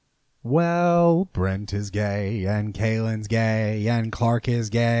Well, Brent is gay, and Kaylin's gay, and Clark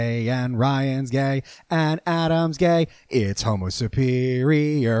is gay, and Ryan's gay, and Adam's gay. It's Homo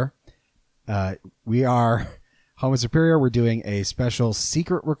Superior. We are Homo Superior. We're doing a special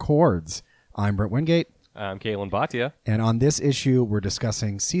Secret Records. I'm Brent Wingate. I'm Kaylin Bhatia. And on this issue, we're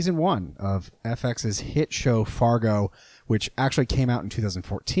discussing Season 1 of FX's hit show Fargo, which actually came out in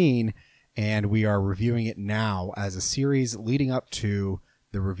 2014, and we are reviewing it now as a series leading up to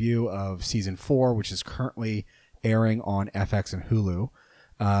the review of Season 4, which is currently airing on FX and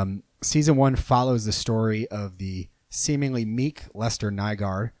Hulu. Season 1 follows the story of the seemingly meek Lester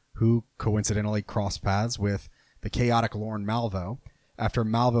Nygaard, who coincidentally crossed paths with the chaotic Lorne Malvo. After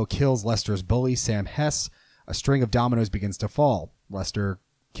Malvo kills Lester's bully, Sam Hess, a string of dominoes begins to fall. Lester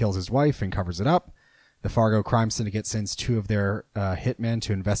kills his wife and covers it up. The Fargo crime syndicate sends two of their hitmen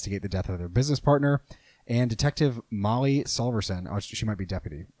to investigate the death of their business partner. And Detective Molly Solverson, she might be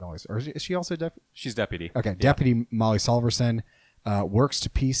deputy, or is she also deputy? She's deputy. Okay, Deputy Molly Solverson works to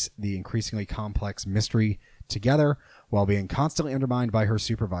piece the increasingly complex mystery together while being constantly undermined by her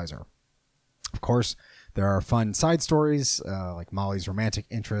supervisor. Of course, there are fun side stories, like Molly's romantic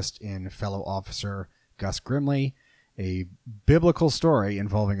interest in fellow officer Gus Grimley, a biblical story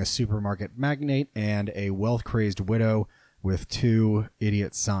involving a supermarket magnate and a wealth-crazed widow with two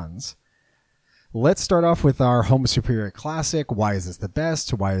idiot sons. Let's start off with our Homo Superior classic. Why is this the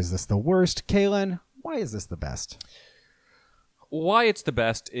best? Why is this the worst? Kaylin, why is this the best? Why it's the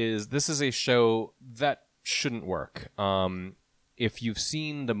best is this is a show that shouldn't work. If you've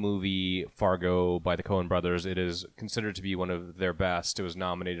seen the movie Fargo by the Coen brothers, it is considered to be one of their best. It was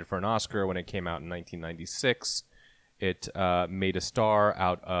nominated for an Oscar when it came out in 1996. It made a star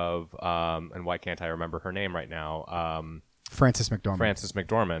out of, and why can't I remember her name right now? Frances McDormand. Frances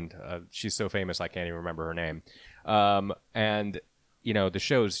McDormand. She's so famous I can't even remember her name. And, you know, the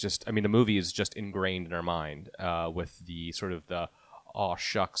show's just, I mean, the movie is just ingrained in our mind with the sort of the, aw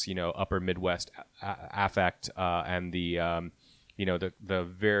shucks, you know, upper Midwest affect and the, you know, the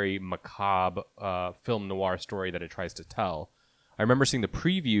very macabre film noir story that it tries to tell. I remember seeing the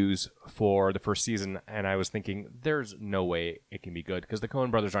previews for the first season, and I was thinking, there's no way it can be good because the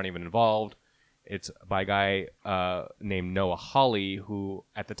Coen brothers aren't even involved. It's by a guy named Noah Hawley, who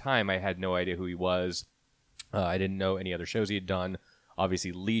at the time I had no idea who he was. I didn't know any other shows he had done.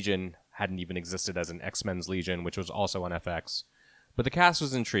 Obviously, Legion hadn't even existed as an X-Men's Legion, which was also on FX. But the cast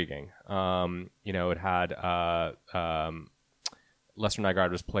was intriguing. You know, it had Lester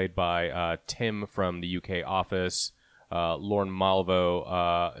Nygaard was played by Tim from the UK Office. Lorne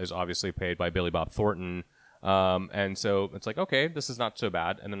Malvo is obviously played by Billy Bob Thornton. And so it's like, okay, this is not so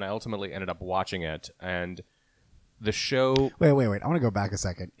bad. And then I ultimately ended up watching it, and the show. Wait. I want to go back a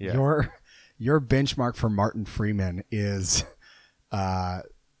second. Yeah. Your benchmark for Martin Freeman is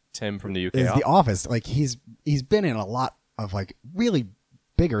Tim from the UK. Is The Office. Like he's been in a lot of like really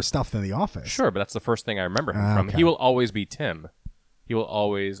bigger stuff than The Office. Sure, but that's the first thing I remember him from. Okay. He will always be Tim. He will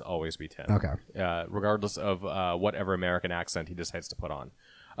always be Tim. Okay. Regardless of whatever American accent he decides to put on.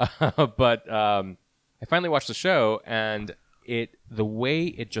 But I finally watched the show, and the way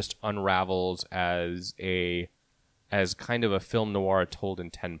it just unravels as kind of a film noir told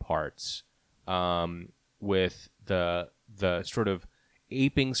in 10 parts, with the sort of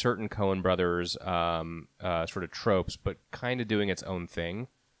aping certain Coen brothers sort of tropes, but kind of doing its own thing.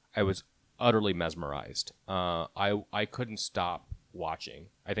 I was utterly mesmerized. I couldn't stop watching.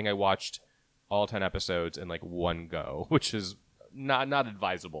 I think I watched all 10 episodes in like one go, which is not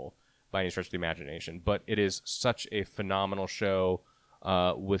advisable by any stretch of the imagination, but it is such a phenomenal show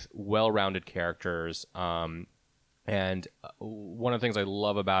with well-rounded characters. And one of the things I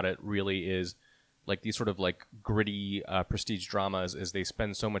love about it really is like these sort of like gritty prestige dramas is they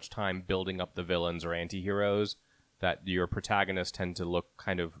spend so much time building up the villains or anti-heroes that your protagonists tend to look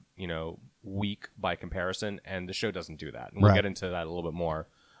kind of, you know, weak by comparison, and the show doesn't do that. And we'll get into that a little bit more.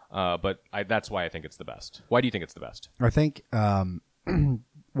 But that's why I think it's the best. Why do you think it's the best? I think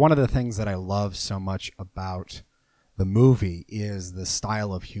one of the things that I love so much about the movie is the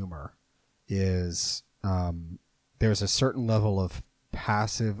style of humor. There's a certain level of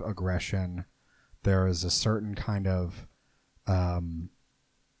passive aggression. There is a certain kind of a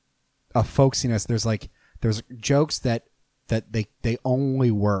folksiness. There's jokes that they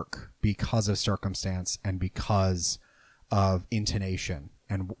only work because of circumstance and because of intonation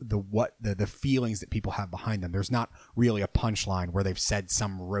and the feelings that people have behind them. There's not really a punchline where they've said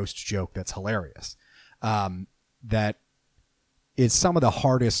some roast joke that's hilarious. That is some of the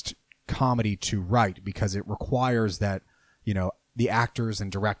hardest comedy to write because it requires that, you know, the actors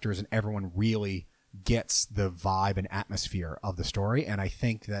and directors and everyone really gets the vibe and atmosphere of the story. And I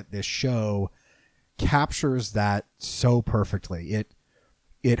think that this show captures that so perfectly.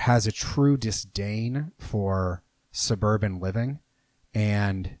 It has a true disdain for suburban living.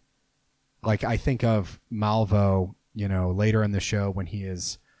 And like, I think of Malvo, later in the show when he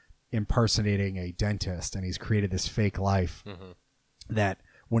is impersonating a dentist and he's created this fake life that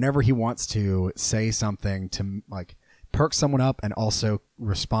whenever he wants to say something to like perk someone up and also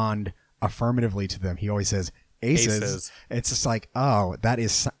respond affirmatively to them, he always says aces. It's just like, oh, that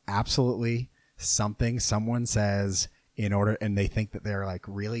is absolutely something someone says in order, and they think that they're like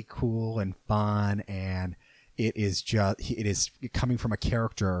really cool and fun, and it is coming from a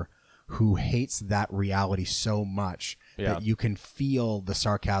character who hates that reality so much that you can feel the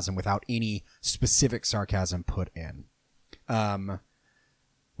sarcasm without any specific sarcasm put in.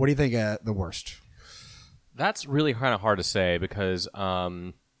 What do you think the worst? That's really kind of hard to say because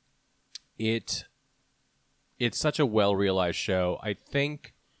it's such a well-realized show. I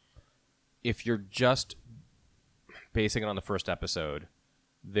think if you're just basing it on the first episode,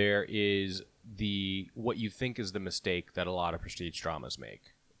 there is what you think is the mistake that a lot of prestige dramas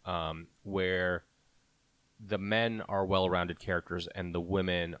make, where the men are well-rounded characters and the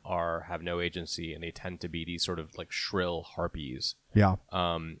women have no agency, and they tend to be these sort of like shrill harpies. Yeah.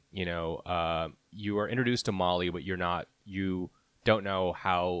 You are introduced to Molly, but you don't know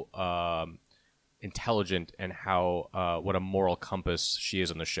how intelligent and how what a moral compass she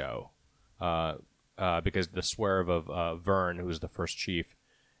is in the show. Because the swerve of Vern, who is the first chief,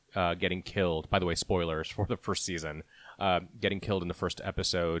 getting killed. By the way, spoilers for the first season. Getting killed in the first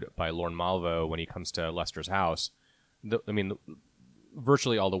episode by Lorne Malvo when he comes to Lester's house.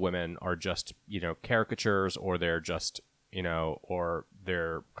 Virtually all the women are just caricatures, or they're just or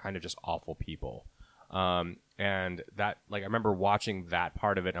they're kind of just awful people. And that, like, I remember watching that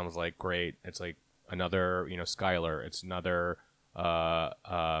part of it, and I was like, great. It's like another Skylar. It's another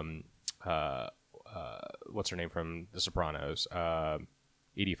what's her name from The Sopranos?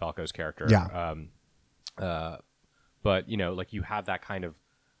 Edie Falco's character. Yeah. But like, you have that kind of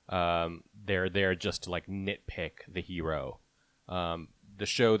they're there just to like nitpick the hero. The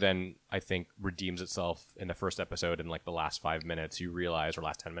show then, I think, redeems itself in the first episode. In like the last 5 minutes, you realize, or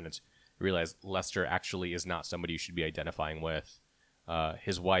last 10 minutes, you realize Lester actually is not somebody you should be identifying with.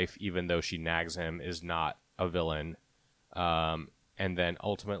 His wife, even though she nags him, is not a villain. And then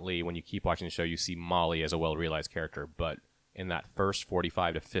ultimately, when you keep watching the show, you see Molly as a well-realized character. But in that first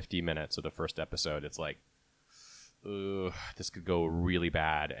 45 to 50 minutes of the first episode, it's like, ugh, this could go really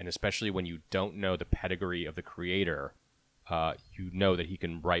bad. And especially when you don't know the pedigree of the creator, you know that he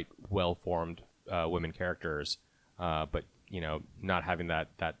can write well-formed women characters. But not having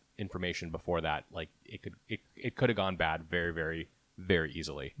that information before that, like, it could have gone bad very, very, very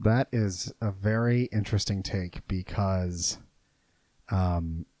easily. That is a very interesting take, because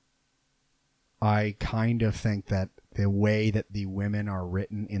I kind of think that the way that the women are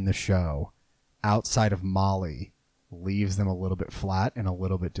written in the show, outside of Molly, leaves them a little bit flat and a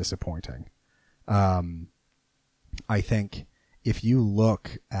little bit disappointing. I think if you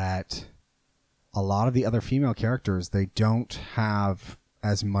look at a lot of the other female characters, they don't have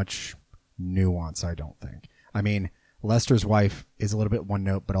as much nuance, I don't think. I mean, Lester's wife is a little bit one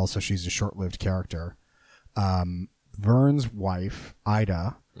note, but also she's a short-lived character. Vern's wife,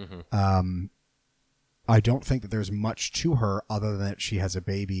 Ida, I don't think that there's much to her other than that she has a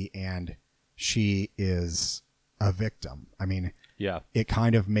baby and she is a victim. I mean, yeah, it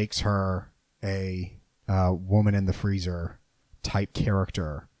kind of makes her a woman in the freezer type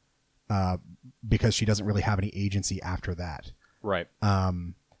character because she doesn't really have any agency after that. Right.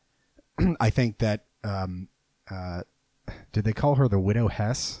 I think that did they call her the Widow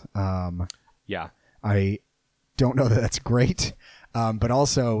Hess? Yeah. I don't know that that's great, but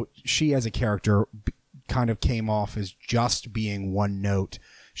also she as a character kind of came off as just being one note.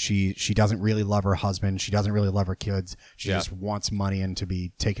 She doesn't really love her husband. She doesn't really love her kids. She just wants money and to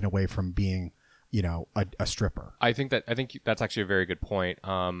be taken away from being, a stripper. I think that's actually a very good point.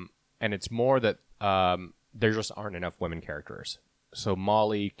 And it's more that there just aren't enough women characters. So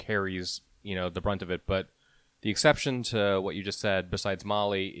Molly carries, the brunt of it, but the exception to what you just said, besides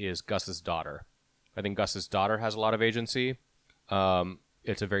Molly, is Gus's daughter. I think Gus's daughter has a lot of agency.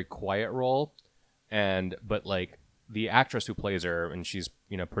 It's a very quiet role, but like the actress who plays her, and she's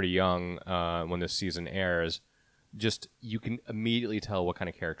pretty young when this season airs, just you can immediately tell what kind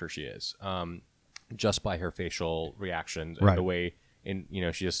of character she is, just by her facial reactions and the way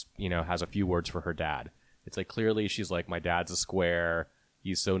she just has a few words for her dad. It's like clearly she's like, my dad's a square,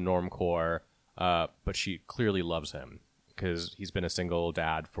 he's so normcore, but she clearly loves him because he's been a single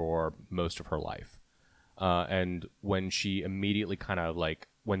dad for most of her life. and when she immediately kind of like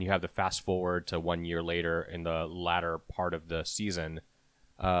when you have the fast forward to 1 year later in the latter part of the season,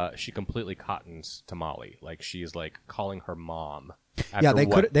 she completely cottons to Molly. Like she's like calling her mom. Yeah,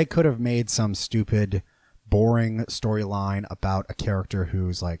 they could have made some stupid, boring storyline about a character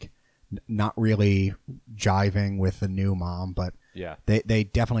who's like not really jiving with the new mom, but yeah, they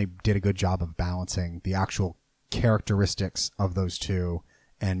definitely did a good job of balancing the actual characteristics of those two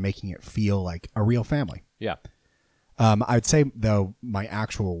and making it feel like a real family. Yeah. I'd say, though, my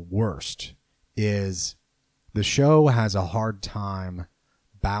actual worst is the show has a hard time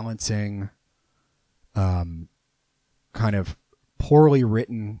balancing kind of poorly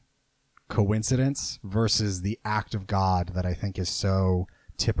written coincidence versus the act of God that I think is so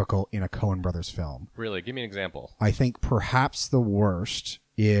typical in a Coen Brothers film. Really? Give me an example. I think perhaps the worst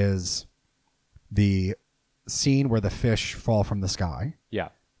is the scene where the fish fall from the sky. Yeah.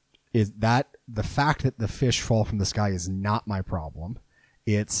 Is that the fact that the fish fall from the sky is not my problem.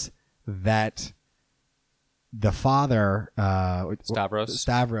 It's that the father,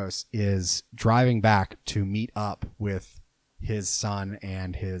 Stavros, is driving back to meet up with his son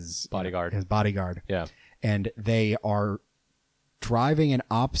and his bodyguard. Yeah. And they are driving in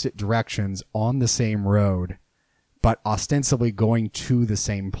opposite directions on the same road, but ostensibly going to the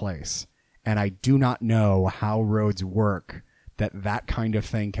same place. And I do not know how roads work that kind of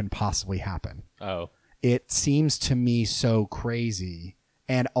thing can possibly happen. Oh. It seems to me so crazy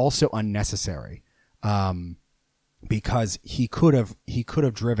and also unnecessary, because he could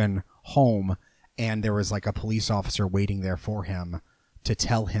have driven home and there was like a police officer waiting there for him to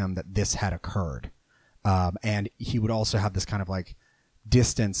tell him that this had occurred. And he would also have this kind of like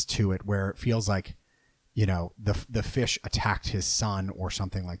distance to it where it feels like, you know, the fish attacked his son or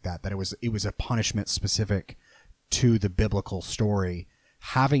something like that, that it was a punishment specific to the biblical story.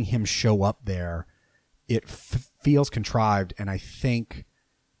 Having him show up there, it feels contrived, and I think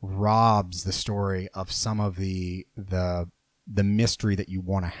robs the story of some of the mystery that you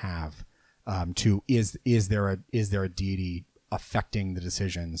want to have. To is there a deity affecting the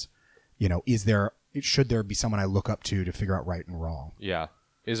decisions? You know, should there be someone I look up to figure out right and wrong? Yeah.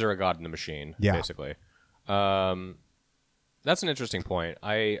 Is there a God in the machine? Yeah. Basically. That's an interesting point.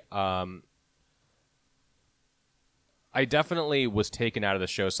 I definitely was taken out of the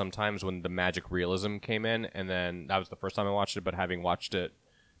show sometimes when the magic realism came in, and then that was the first time I watched it, but having watched it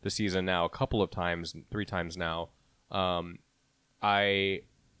this season now a couple of times, 3 times now, I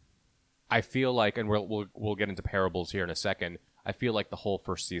feel like, and we'll get into parables here in a second, I feel like the whole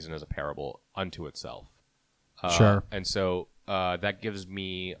first season is a parable unto itself. Sure. And so that gives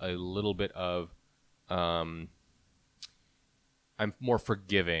me a little bit of... I'm more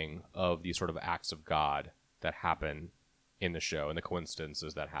forgiving of these sort of acts of God that happen in the show and the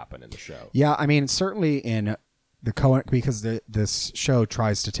coincidences that happen in the show. Yeah, I mean, certainly in the Coen, because this show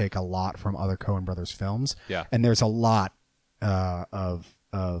tries to take a lot from other Coen Brothers films. Yeah. And there's a lot of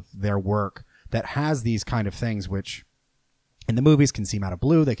their work that has these kind of things, which in the movies can seem out of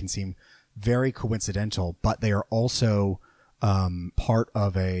blue. They can seem very coincidental, but they are also part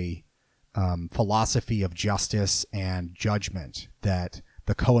of a philosophy of justice and judgment that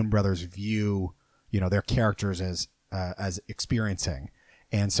the Coen Brothers view, you know, their characters as experiencing.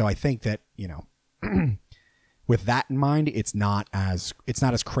 And so I think that, you know, with that in mind, it's not as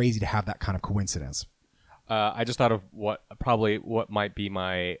crazy to have that kind of coincidence. I just thought of what might be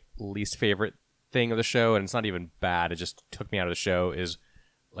my least favorite thing of the show, and it's not even bad. It just took me out of the show. Is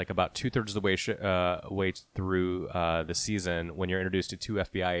like about 2/3 of the way through the season when you're introduced to 2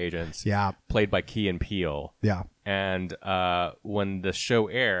 FBI agents, played by Key and Peele. Yeah. And when the show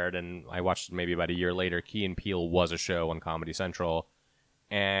aired, and I watched it maybe about a year later, Key and Peele was a show on Comedy Central,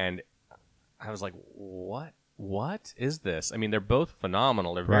 and I was like, what is this? I mean, they're both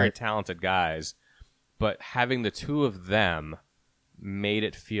phenomenal. They're very talented guys, but having the 2 of them made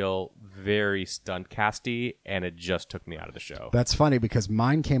it feel very stunt casty, and it just took me out of the show. That's funny because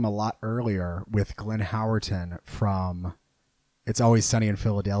mine came a lot earlier with Glenn Howerton from It's Always Sunny in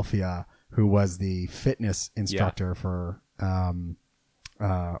Philadelphia, who was the fitness instructor for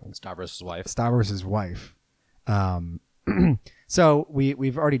Stavros' wife. Stavros' wife. So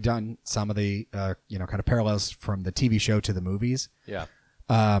we've already done some of the kind of parallels from the TV show to the movies. Yeah.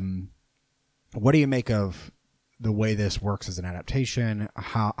 What do you make of the way this works as an adaptation?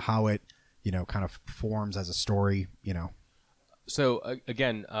 How it kind of forms as a story? So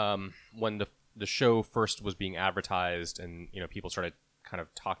again, when the show first was being advertised, and people started kind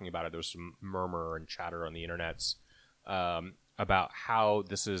of talking about it, there was some murmur and chatter on the internets about how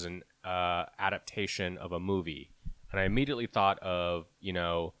this is an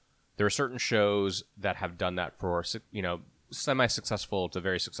there are certain shows that have done that for, semi-successful to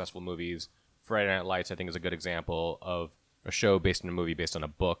very successful movies. Friday Night Lights, I think, is a good example of a show based on a movie based on a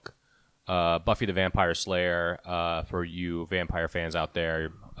book. Buffy the Vampire Slayer, for you vampire fans out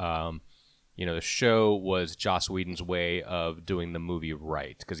there, the show was Joss Whedon's way of doing the movie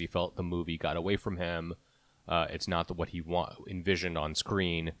right, because he felt the movie got away from him. It's not what he envisioned on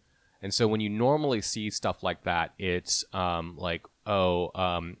screen. And so when you normally see stuff like that, it's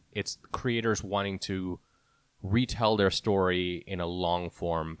it's creators wanting to retell their story in a long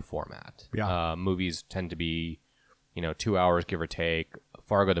form format. Yeah. Movies tend to be, 2 hours, give or take.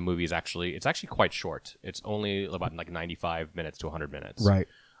 Fargo, the movie, it's actually quite short. It's only about 95 minutes to 100 minutes. Right.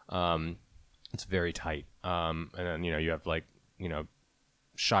 It's very tight. And then, you have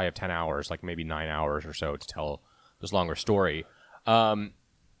shy of 10 hours, like maybe 9 hours or so to tell this longer story.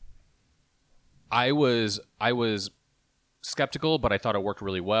 I was skeptical, but I thought it worked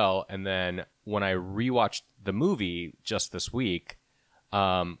really well. And then when I rewatched the movie just this week,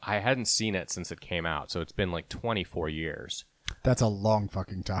 I hadn't seen it since it came out. So it's been 24 years. That's a long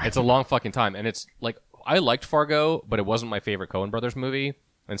fucking time. It's a long fucking time. And it's I liked Fargo, but it wasn't my favorite Coen Brothers movie.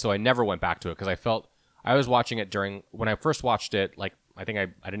 And so I never went back to it because I felt I was watching it when I first watched it, I think I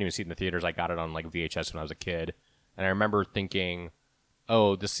didn't even see it in the theaters. I got it on VHS when I was a kid. And I remember thinking,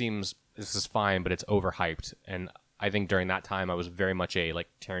 oh, this is fine, but it's overhyped. And I think during that time I was very much a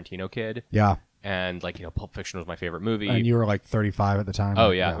Tarantino kid. Yeah. And Pulp Fiction was my favorite movie. And you were 35 at the time.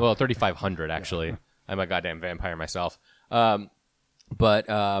 Oh yeah. Well, 3,500 actually. Yeah. I'm a goddamn vampire myself. But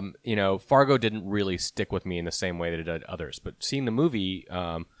Fargo didn't really stick with me in the same way that it did others. But seeing the movie,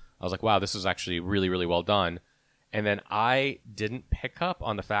 I was like, wow, this is actually really, really well done. And then I didn't pick up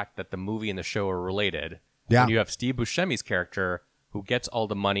on the fact that the movie and the show are related. Yeah. When you have Steve Buscemi's character who gets all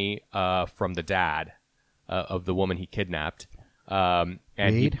the money from the dad of the woman he kidnapped, and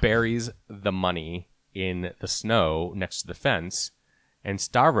he buries the money in the snow next to the fence, and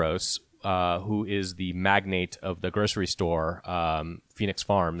Stavros, who is the magnate of the grocery store, Phoenix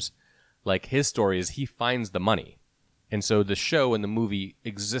Farms, his story is he finds the money. And so the show and the movie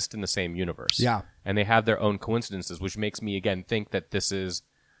exist in the same universe. Yeah. And they have their own coincidences, which makes me, again, think that this is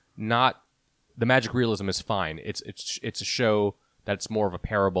not... The magic realism is fine. It's a show that's more of a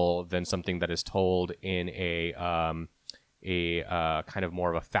parable than something that is told in a kind of more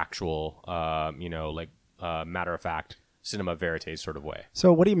of a factual, matter-of-fact cinema verite sort of way.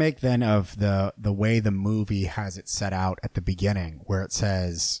 So what do you make then of the way the movie has it set out at the beginning, where it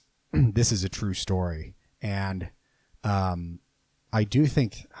says this is a true story? And I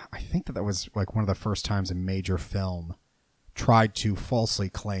think that was one of the first times a major film tried to falsely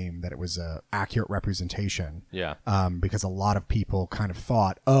claim that it was a accurate representation. Yeah. Because a lot of people kind of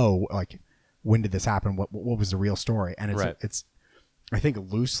thought, when did this happen? What was the real story? And it's I think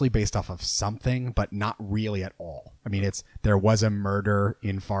loosely based off of something, but not really at all. I mean, there was a murder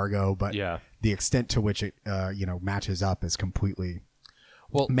in Fargo, but the extent to which it matches up is completely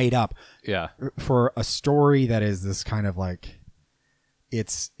made up. Yeah. For a story that is this kind of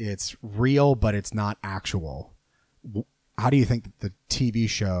it's real, but it's not actual. How do you think that the TV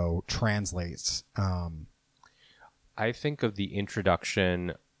show translates? I think of the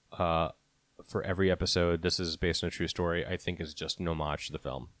introduction for every episode. This is based on a true story. I think is just an homage to the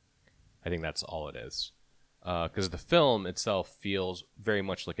film. I think that's all it is. Because the film itself feels very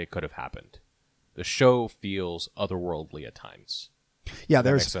much like it could have happened. The show feels otherworldly at times. Yeah,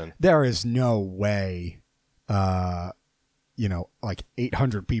 there is no way,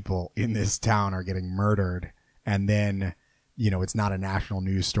 800 people in this town are getting murdered, and then, it's not a national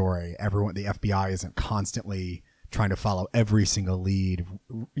news story. The FBI isn't constantly trying to follow every single lead,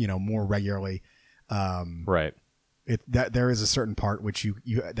 more regularly. Right. There is a certain part which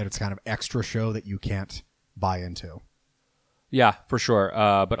that it's kind of extra show that you can't buy into. Yeah, for sure.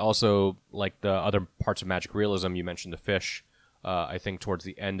 But also, the other parts of magic realism, you mentioned the fish. I think towards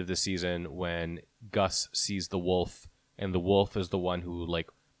the end of the season, when Gus sees the wolf, and the wolf is the one who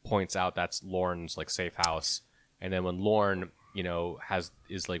points out that's Lorne's safe house, and then when Lorne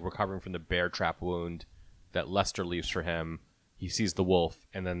is recovering from the bear trap wound that Lester leaves for him, he sees the wolf,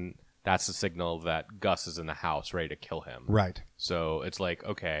 and then that's the signal that Gus is in the house ready to kill him. Right. So it's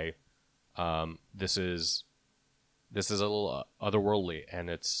okay, this is a little otherworldly, and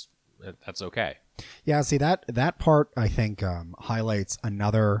that's okay. Yeah, see, that part, I think, highlights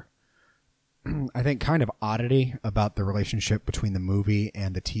another, I think, kind of oddity about the relationship between the movie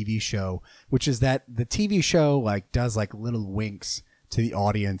and the TV show, which is that the TV show, does, little winks to the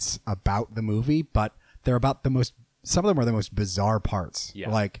audience about the movie, but they're about some of them are the most bizarre parts.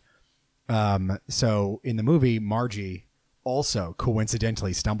 Yeah. So in the movie, Margie also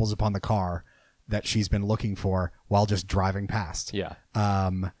coincidentally stumbles upon the car that she's been looking for while just driving past. Yeah.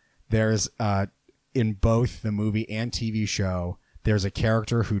 There's in both the movie and TV show, there's a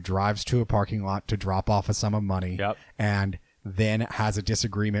character who drives to a parking lot to drop off a sum of money. Yep. And then has a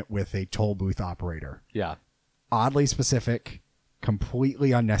disagreement with a toll booth operator. Yeah. Oddly specific,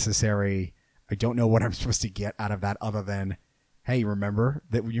 completely unnecessary. I don't know what I'm supposed to get out of that other than, hey, you remember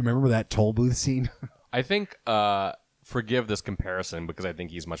that toll booth scene? I think, forgive this comparison because I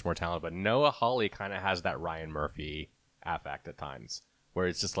think he's much more talented, but Noah Hawley kind of has that Ryan Murphy affect at times where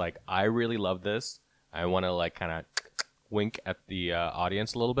it's just like, I really love this. I want to like kind of wink at the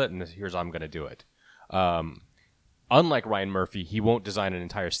audience a little bit, and here's how I'm going to do it. Unlike Ryan Murphy, he won't design an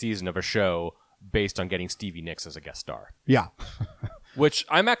entire season of a show based on getting Stevie Nicks as a guest star. Yeah. Which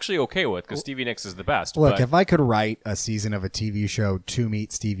I'm actually okay with because Stevie Nicks is the best. Look, but if I could write a season of a TV show to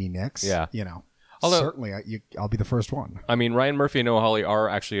meet Stevie Nicks, Yeah. Although, certainly I'll be the first one. I mean, Ryan Murphy and Noah Hawley are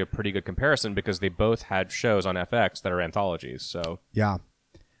actually a pretty good comparison because they both had shows on FX that are anthologies. So yeah.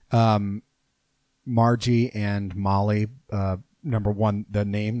 Margie and Molly, number one, the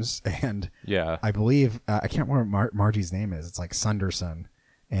names, and yeah, I believe I can't remember what Margie's name is. It's like Sunderson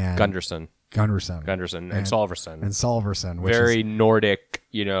and Gunderson and Solverson and Solverson, which very is, Nordic,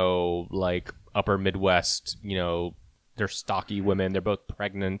 like upper Midwest. They're stocky women. They're both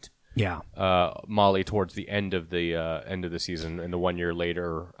pregnant. yeah. Molly towards the end of the season, and the 1 year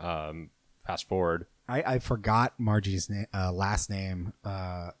later, fast forward. I forgot Margie's last name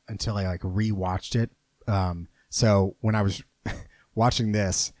until I like rewatched it. So when I was watching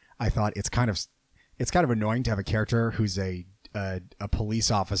this, I thought it's kind of annoying to have a character who's a police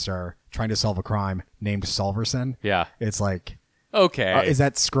officer trying to solve a crime named Solverson. Yeah, it's like, okay, is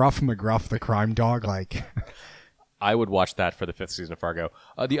that Scruff McGruff the crime dog? Like, I would watch that for the 5th season of Fargo.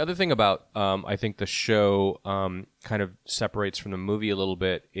 The other thing about I think the show kind of separates from the movie a little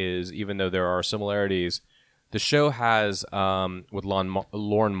bit is even though there are similarities, the show has with Lorne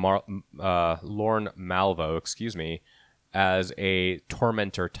Malvo, as a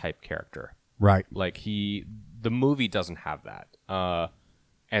tormentor type character. right. Like the movie doesn't have that,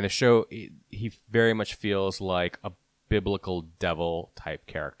 and the show he very much feels like a biblical devil type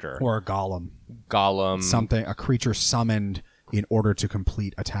character Or a Gollum. Gollum, A creature summoned in order to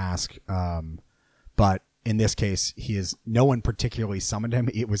complete a task. But in this case, no one particularly summoned him.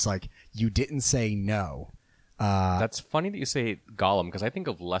 It was like, you didn't say no. That's funny that you say Gollum because I think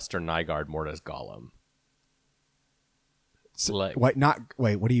of Lester Nygaard more as Gollum. So, Like-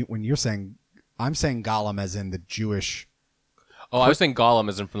 when you're saying, I'm saying Gollum as in the Jewish. Oh, I was saying Gollum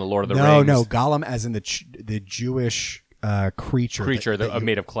isn't from the Lord of the No, Rings. no, Gollum as in the Jewish creature that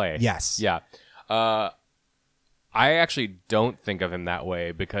made of clay. Yes. Yeah. I actually don't think of him that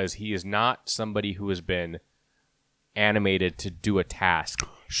way because he is not somebody who has been animated to do a task.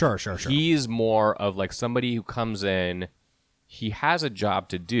 Sure. He's more of like somebody who comes in, he has a job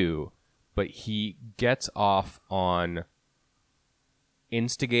to do, but he gets off on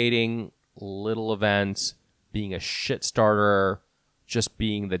instigating little events, being a shit starter, just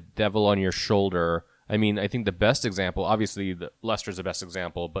being the devil on your shoulder. I mean, I think the best example, obviously Lester's the best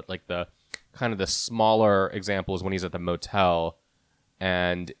example, but like the kind of the smaller example is when he's at the motel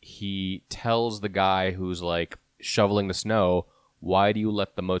and he tells the guy who's like shoveling the snow, why do you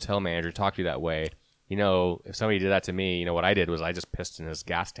let the motel manager talk to you that way? If somebody did that to me, what I did was I just pissed in his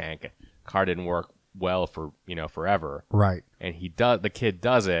gas tank. Car didn't work well for, forever. Right. And the kid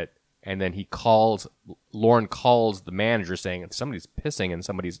does it. And then Lorne calls the manager saying somebody's pissing and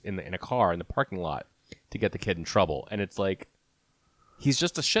somebody's in a car in the parking lot to get the kid in trouble. And it's like, he's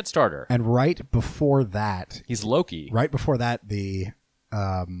just a shit starter. And right before that, He's Loki. Right before that, the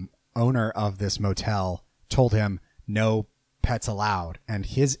owner of this motel told him no pets allowed. And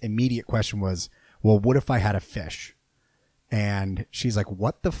his immediate question was, well, what if I had a fish? And she's like,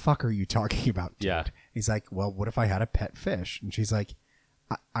 what the fuck are you talking about, dude? Yeah. He's like, well, what if I had a pet fish? And she's like,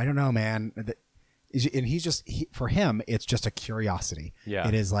 I don't know, man. And for him, it's just a curiosity. Yeah.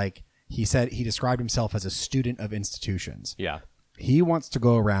 It is like, he said he described himself as a student of institutions. Yeah. He wants to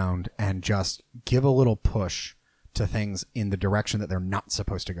go around and just give a little push to things in the direction that they're not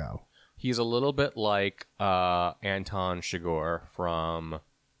supposed to go. He's a little bit like Anton Chigurh from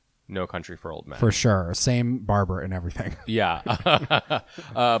No Country for Old Men. For sure. Same barber and everything. Yeah.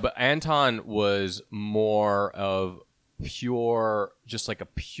 But Anton was more of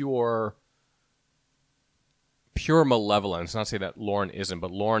pure malevolence. Not to say that Lorne isn't,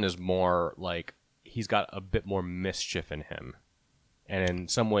 but Lorne is more like he's got a bit more mischief in him. And in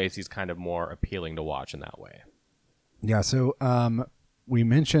some ways, he's kind of more appealing to watch in that way. Yeah, so we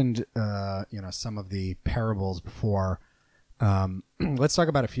mentioned some of the parables before. Let's talk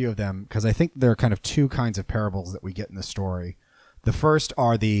about a few of them because I think there are kind of two kinds of parables that we get in the story. The first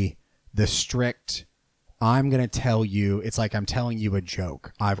are the strict, I'm going to tell you, it's like I'm telling you a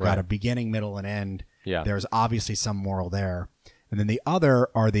joke. I've got a beginning, middle, and end. Yeah. There's obviously some moral there. And then the other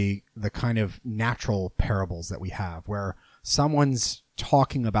are the kind of natural parables that we have where someone's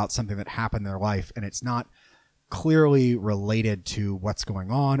talking about something that happened in their life and it's not clearly related to what's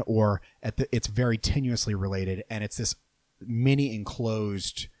going on, or it's very tenuously related, and it's this mini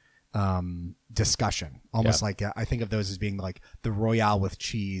enclosed discussion, almost like I think of those as being like the Royale with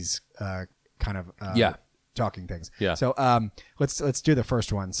cheese kind of talking things. Yeah. So let's do the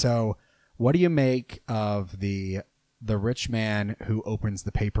first one. So what do you make of the rich man who opens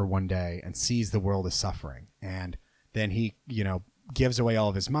the paper one day and sees the world is suffering, and then he gives away all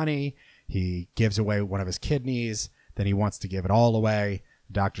of his money, he gives away one of his kidneys, then he wants to give it all away.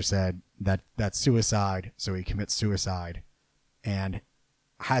 The doctor said that's suicide, so he commits suicide. And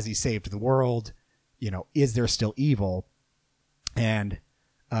has he saved the world? Is there still evil? And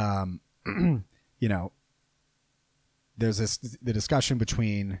there's the discussion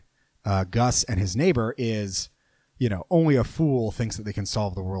between Gus and his neighbor is, only a fool thinks that they can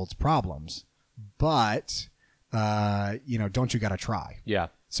solve the world's problems, but don't you got to try? Yeah.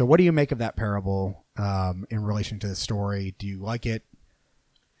 So what do you make of that parable in relation to the story? Do you like it?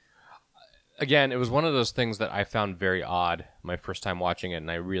 Again, it was one of those things that I found very odd my first time watching it, and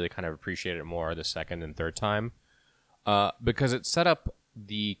I really kind of appreciated it more the second and third time because it set up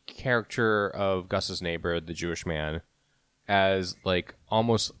the character of Gus's neighbor, the Jewish man, as like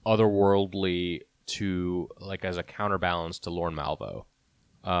almost otherworldly to like as a counterbalance to Lorne Malvo.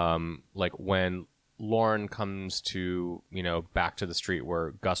 Like when Lorne comes to, back to the street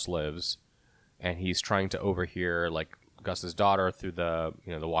where Gus lives, and he's trying to overhear like Gus's daughter through the,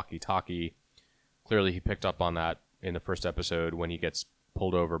 the walkie-talkie. Clearly he picked up on that in the first episode when he gets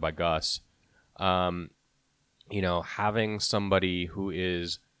pulled over by Gus. Having somebody who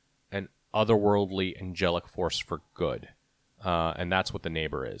is an otherworldly angelic force for good. And that's what the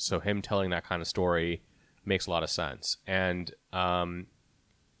neighbor is. So him telling that kind of story makes a lot of sense. And I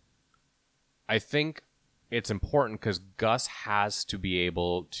think it's important because Gus has to be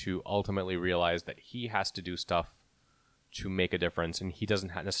able to ultimately realize that he has to do stuff to make a difference, and he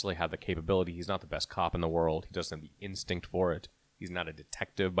doesn't necessarily have the capability. He's not the best cop in the world. He doesn't have the instinct for it. He's not a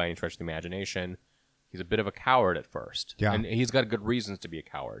detective by any stretch of the imagination. He's a bit of a coward at first. Yeah. And he's got good reasons to be a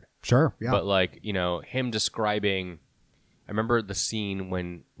coward. Sure, yeah. But, him describing... I remember the scene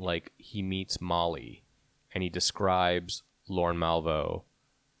when, he meets Molly, and he describes Lorne Malvo,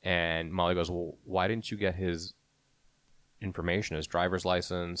 and Molly goes, well, why didn't you get his information, his driver's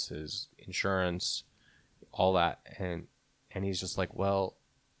license, his insurance, all that? And he's just like, well,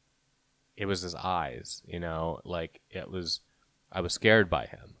 it was his eyes, I was scared by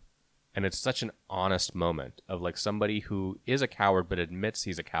him. And it's such an honest moment of somebody who is a coward but admits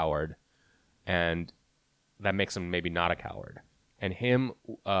he's a coward, and that makes him maybe not a coward. And him,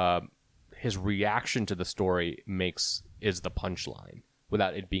 his reaction to the story is the punchline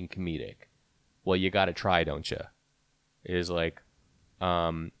without it being comedic. Well, you got to try, don't you? It is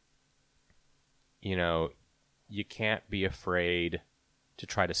you can't be afraid to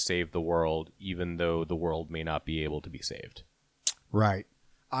try to save the world, even though the world may not be able to be saved. Right.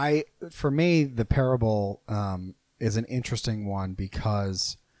 For me, the parable is an interesting one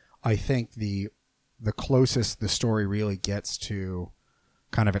because I think the closest the story really gets to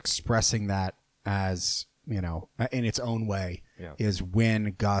kind of expressing that as, in its own way is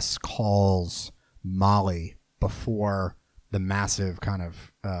when Gus calls Molly before the massive kind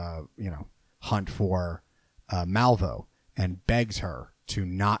of, hunt for Malvo and begs her to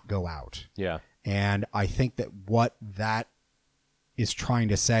not go out. Yeah. And I think that what that is trying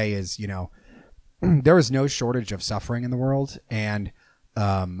to say is, there is no shortage of suffering in the world, and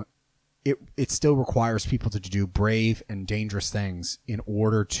it still requires people to do brave and dangerous things in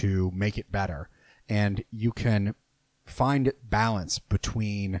order to make it better. And you can find balance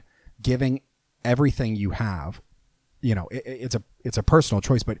between giving everything you have. It's a personal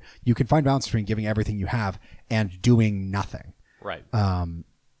choice, but you can find balance between giving everything you have and doing nothing. Right.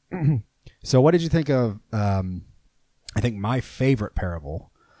 So what did you think of, I think my favorite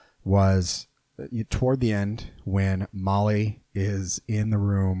parable was toward the end when Molly is in the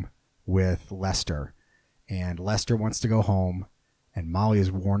room with Lester, and Lester wants to go home, and Molly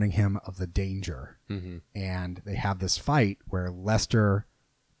is warning him of the danger. Mm-hmm. And they have this fight where Lester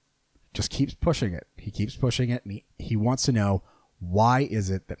just keeps pushing it. He keeps pushing it, and he wants to know, why is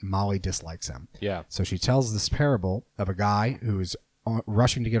it that Molly dislikes him? Yeah. So she tells this parable of a guy who's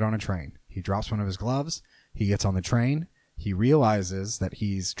rushing to get on a train. He drops one of his gloves. He gets on the train. he realizes that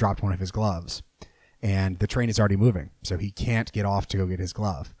he's dropped one of his gloves, and the train is already moving, so he can't get off to go get his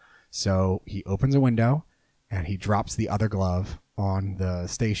glove. So he opens a window, and he drops the other glove on the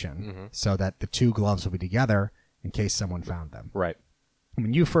station so that the two gloves will be together in case someone found them. Right.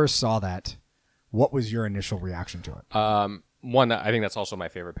 When you first saw that, what was your initial reaction to it? One, I think that's also my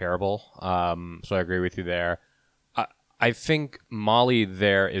favorite parable. So I agree with you there. I think Molly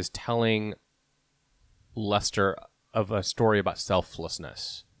there is telling Lester of a story about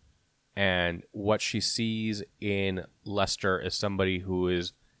selflessness. And what she sees in Lester is somebody who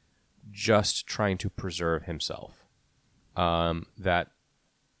is just trying to preserve himself. That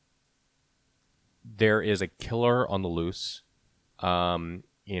there is a killer on the loose.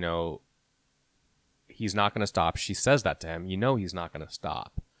 He's not going to stop. She says that to him. He's not going to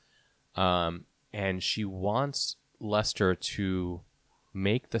stop. And she wants Lester to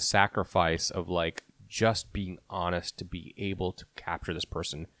make the sacrifice of just being honest to be able to capture this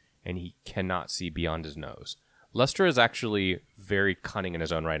person, and he cannot see beyond his nose. Lester is actually very cunning in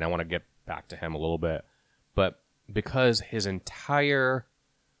his own right, and I want to get back to him a little bit. But because his entire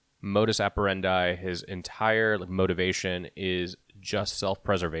modus operandi, his entire motivation is just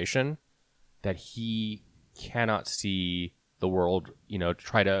self-preservation, that he cannot see the world,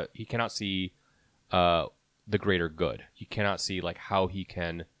 he cannot see the greater good. He cannot see how he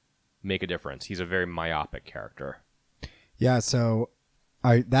can make a difference. He's a very myopic character. Yeah, so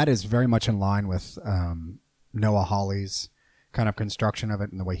that is very much in line with Noah Hawley's kind of construction of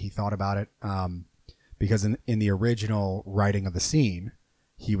it and the way he thought about it. Because in the original writing of the scene,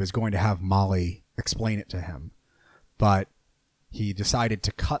 he was going to have Molly explain it to him. But he decided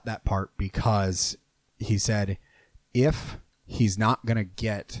to cut that part because he said, if he's not going to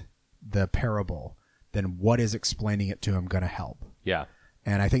get the parable, then what is explaining it to him going to help? Yeah.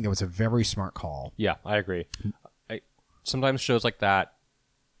 And I think that was a very smart call. Yeah, I agree. Sometimes shows like that,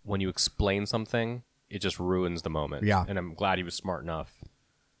 when you explain something, it just ruins the moment. Yeah. And I'm glad he was smart enough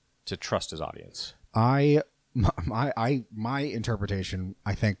to trust his audience. My interpretation,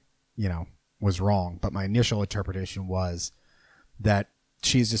 I think, was wrong, but my initial interpretation was that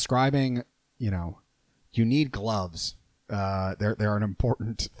she's describing, you need gloves. They're an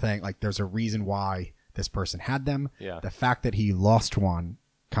important thing. There's a reason why this person had them. Yeah. The fact that he lost one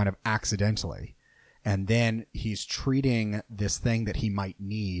kind of accidentally, and then he's treating this thing that he might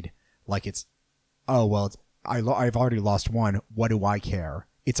need like it's, I've already lost one. What do I care?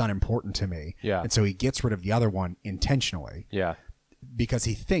 It's unimportant to me. Yeah. And so he gets rid of the other one intentionally. Yeah. Because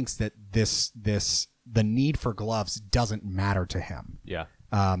he thinks that the need for gloves doesn't matter to him. Yeah.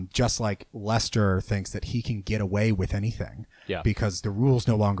 Just like Lester thinks that he can get away with anything. Yeah. Because the rules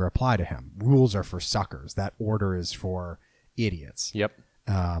no longer apply to him. Rules are for suckers. That order is for idiots. Yep.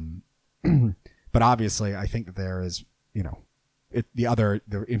 But obviously, I think that there is,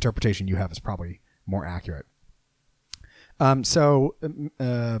 the interpretation you have is probably more accurate. So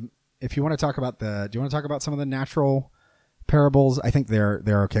if you want to talk about do you want to talk about some of the natural parables? I think they're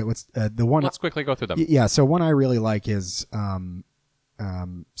okay. Let's quickly go through them. Yeah. So one I really like is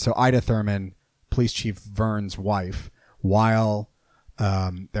so Ida Thurman, Police Chief Vern's wife, while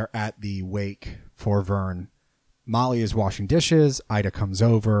they're at the wake for Vern, Molly is washing dishes. Ida comes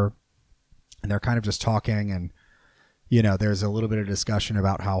over, and they're kind of just talking, and there's a little bit of discussion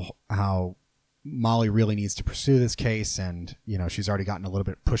about how Molly really needs to pursue this case, and she's already gotten a little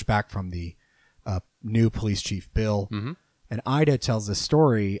bit of pushback from the new police chief, Bill. Mm-hmm. And Ida tells this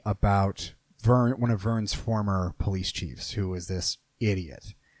story about one of Vern's former police chiefs, who was this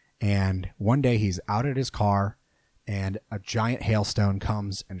idiot. And one day he's out at his car, and a giant hailstone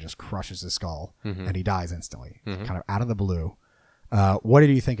comes and just crushes his skull, and he dies instantly, kind of out of the blue. What did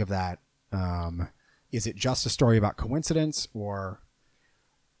you think of that? Is it just a story about coincidence, or?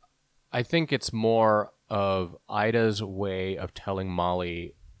 I think it's more of Ida's way of telling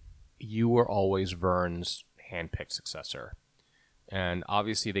Molly, you were always Vern's handpicked successor. And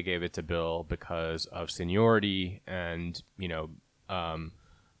obviously they gave it to Bill because of seniority, and,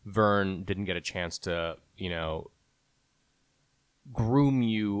 Vern didn't get a chance to, groom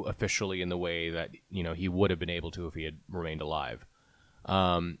you officially in the way that, he would have been able to if he had remained alive.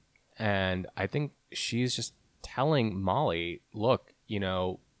 And I think she's just telling Molly, look,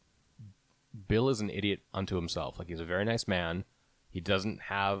 Bill is an idiot unto himself. He's a very nice man. He doesn't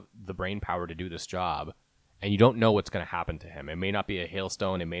have the brain power to do this job. And you don't know what's going to happen to him. It may not be a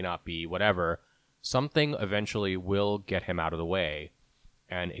hailstone. It may not be whatever. Something eventually will get him out of the way.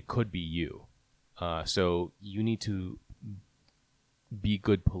 And it could be you. So you need to be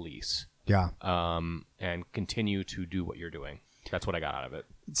good police. Yeah. And continue to do what you're doing. That's what I got out of it.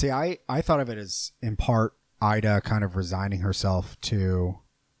 See, I thought of it as, in part, Ida kind of resigning herself to,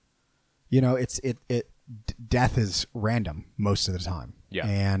 death is random most of the time. Yeah.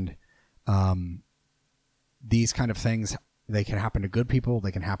 And these kind of things, they can happen to good people,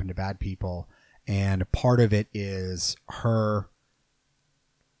 they can happen to bad people. And part of it is her.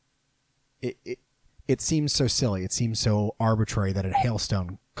 It seems so silly. It seems so arbitrary that a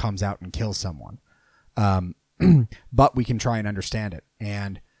hailstone comes out and kills someone. But we can try and understand it.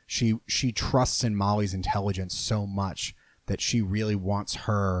 And she trusts in Molly's intelligence so much that she really wants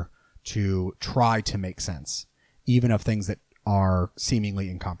her to try to make sense, even of things that are seemingly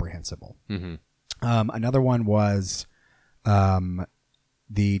incomprehensible. Mm-hmm. Another one was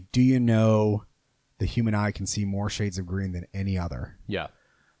do you know the human eye can see more shades of green than any other? Yeah.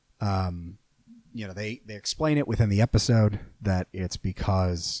 They explain it within the episode that it's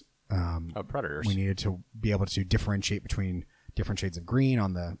because Of predators. we needed to be able to differentiate between different shades of green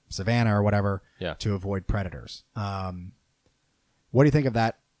on the savannah or whatever to avoid predators. What do you think of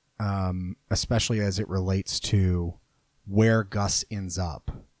that, especially as it relates to where Gus ends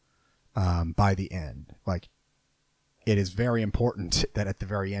up by the end? Like, it is very important that at the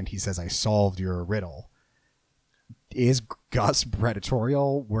very end he says, "I solved your riddle." Is Gus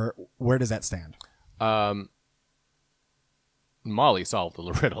predatorial? Where does that stand? Molly solved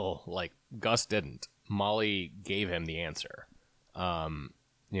the riddle. Like, Gus didn't. Molly gave him the answer.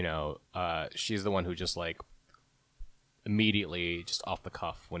 She's the one who just like immediately, just off the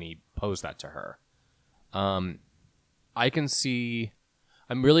cuff, when he posed that to her. I can see.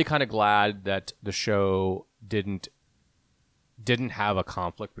 I'm really kind of glad that the show didn't have a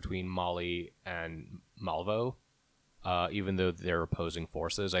conflict between Molly and Malvo. Even though they're opposing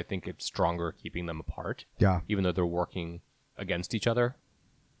forces, I think it's stronger keeping them apart. Yeah. Even though they're working against each other,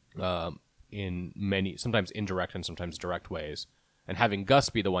 in many, sometimes indirect and sometimes direct ways, and having Gus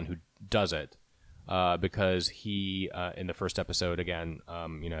be the one who does it, because he, in the first episode, again,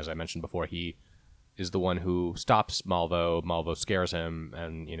 as I mentioned before, he is the one who stops Malvo. Malvo scares him,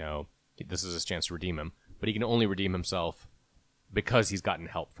 and this is his chance to redeem him. But he can only redeem himself because he's gotten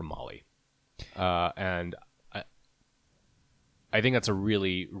help from Molly, and I think that's a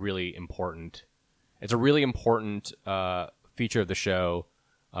really, really important. It's a really important feature of the show,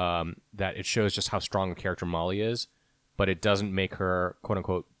 that it shows just how strong a character Molly is, but it doesn't make her "quote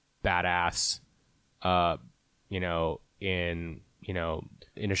unquote" badass. In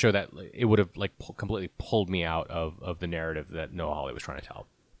a show that it would have like completely pulled me out of the narrative that Noah Hawley was trying to tell.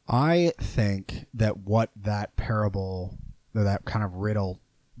 I think that what that parable, or that kind of riddle,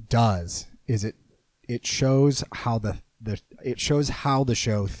 does is it shows how it shows how the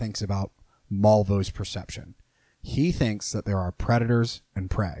show thinks about Malvo's perception. He thinks that there are predators and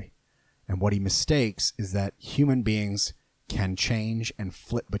prey, and what he mistakes is that human beings can change and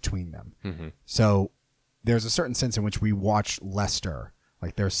flip between them. Mm-hmm. So there's a certain sense in which we watch Lester,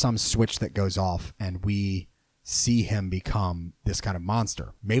 like there's some switch that goes off and we see him become this kind of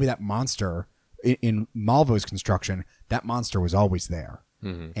monster. Maybe that monster in Malvo's construction, that monster was always there.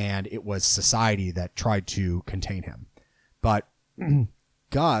 Mm-hmm. And it was society that tried to contain him. But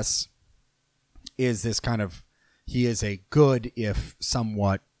Gus is this kind of, he is a good, if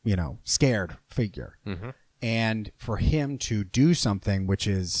somewhat, scared figure. Mm-hmm. And for him to do something which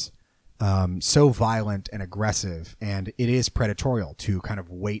is so violent and aggressive, and it is predatorial to kind of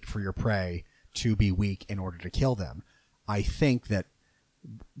wait for your prey to be weak in order to kill them. I think that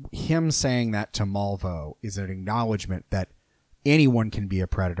him saying that to Malvo is an acknowledgement that anyone can be a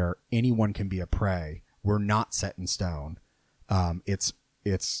predator, anyone can be a prey. We're not set in stone.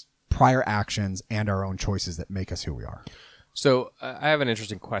 It's prior actions and our own choices that make us who we are. So I have an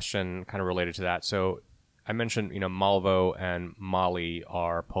interesting question kind of related to that. So I mentioned, Malvo and Molly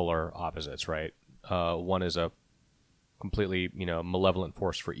are polar opposites, right? One is a completely, malevolent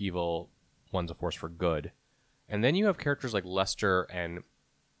force for evil. One's a force for good. And then you have characters like Lester and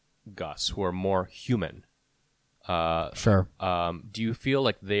Gus, who are more human. Sure. Do you feel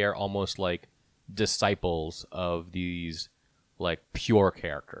like they are almost like disciples of these like pure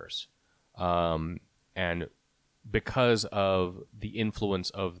characters? And because of the influence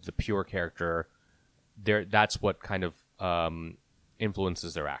of the pure character, that's what kind of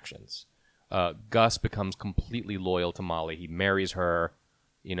influences their actions. Gus becomes completely loyal to Molly. He marries her.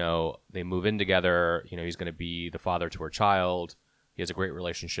 They move in together. He's going to be the father to her child. He has a great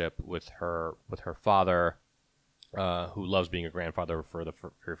relationship with her father, who loves being a grandfather for the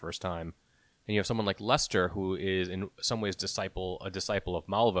very first time. And you have someone like Lester, who is in some ways a disciple of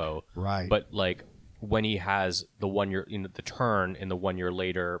Malvo. Right. But like when he has the 1 year, the turn in the 1 year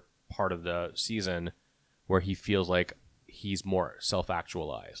later part of the season, where he feels like he's more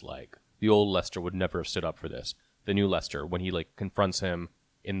self-actualized, like the old Lester would never have stood up for this. The new Lester, when he like confronts him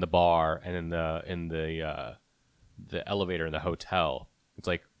in the bar and in the elevator in the hotel, it's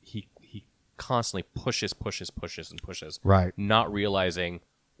like he constantly pushes, Right. not realizing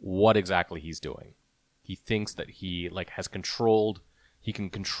what exactly he's doing. He thinks that he like he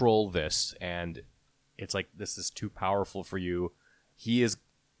can control this, and it's like, this is too powerful for you. He is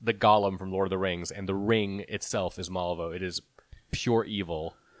the Gollum from Lord of the Rings, and the ring itself is Malvo. It is pure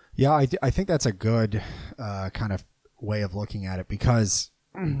evil. Yeah, I think that's a good kind of way of looking at it, because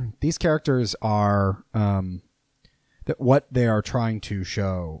these characters are that what they are trying to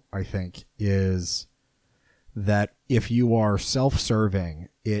show, I think, is that if you are self-serving,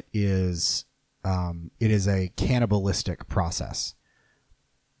 it is a cannibalistic process.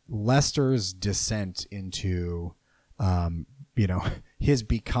 Lester's descent into his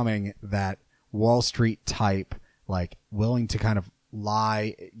becoming that Wall Street type, like willing to kind of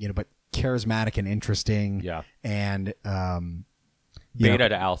lie, but charismatic and interesting. Yeah. And Beta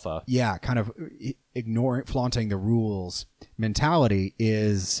to alpha. Yeah, kind of flaunting the rules mentality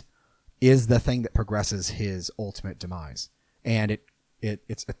is the thing that progresses his ultimate demise. And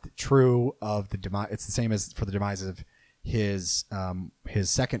it's true of the demise. It's the same as for the demise of his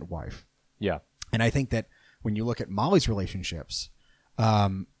second wife. Yeah. And I think that when you look at Molly's relationships,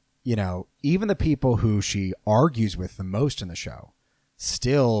 even the people who she argues with the most in the show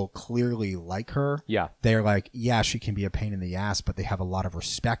still clearly like her. Yeah. They're like, yeah, she can be a pain in the ass, but they have a lot of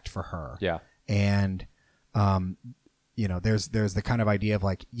respect for her. Yeah. And, there's the kind of idea of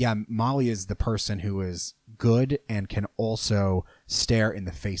like, yeah, Molly is the person who is good and can also stare in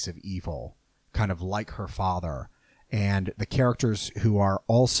the face of evil, kind of like her father. And the characters who are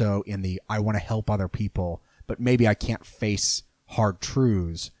also in the, I want to help other people, but maybe I can't face hard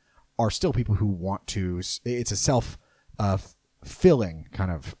truths, are still people who want to. It's a self-filling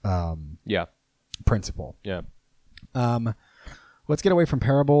kind of principle. Yeah. Let's get away from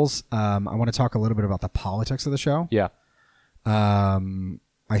parables. I want to talk a little bit about the politics of the show. Yeah.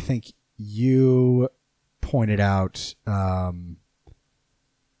 I think you pointed out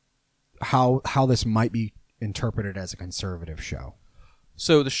how this might be interpreted as a conservative show.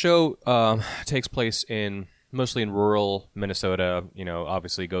 So the show takes place mostly in rural Minnesota.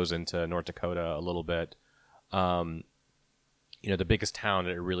 Obviously goes into North Dakota a little bit. The biggest town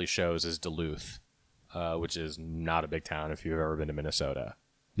that it really shows is Duluth, which is not a big town if you've ever been to Minnesota.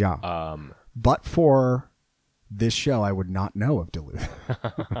 Yeah. But for this show, I would not know of Duluth.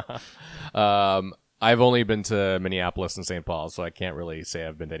 I've only been to Minneapolis and St. Paul, so I can't really say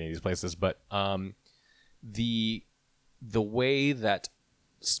I've been to any of these places. But the way that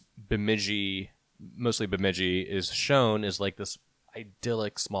Bemidji, mostly Bemidji, is shown is like this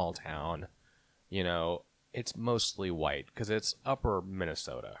idyllic small town. It's mostly white because it's upper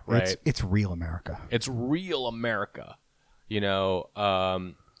Minnesota, right? It's real America. It's real America,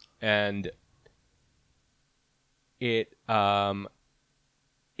 and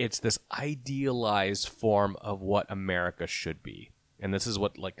it's this idealized form of what America should be. And this is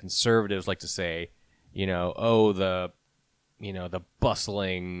what like conservatives like to say, the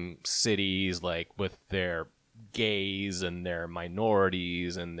bustling cities, like with their gays and their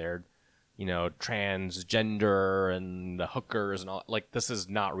minorities and their, transgender and the hookers and all. Like, this is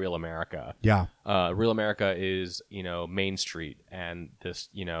not real America. Yeah. Real America is, Main Street and this,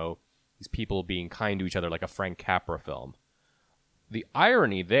 these people being kind to each other, like a Frank Capra film. The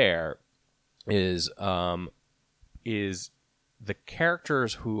irony there is the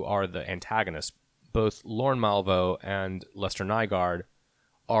characters who are the antagonists, both Lorne Malvo and Lester Nygaard,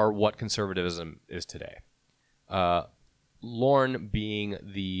 are what conservatism is today. Lorne being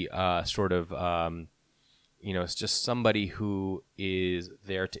the it's just somebody who is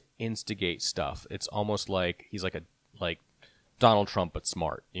there to instigate stuff. It's almost like he's like Donald Trump, but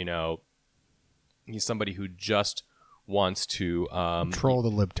smart. He's somebody who just wants to troll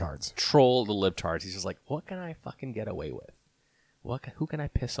the libtards. He's just like, what can I fucking get away with? Who can I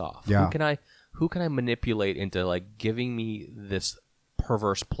piss off? Yeah. Who can I manipulate into like giving me this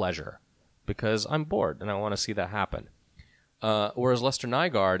perverse pleasure? Because I'm bored and I want to see that happen. Whereas Lester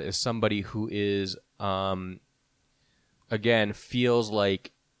Nygaard is somebody who is again feels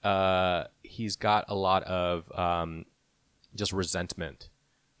like he's got a lot of just resentment.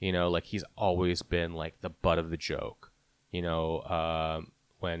 Like he's always been like the butt of the joke.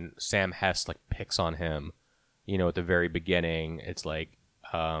 When Sam Hess like picks on him, at the very beginning, it's like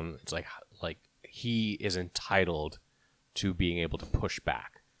he is entitled to being able to push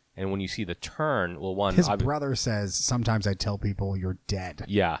back. And when you see the turn, his brother says, sometimes I tell people you're dead.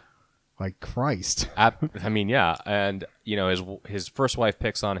 Yeah. Like, Christ. I mean, yeah. And, his first wife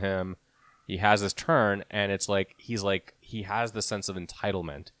picks on him. He has this turn, and it's like he has the sense of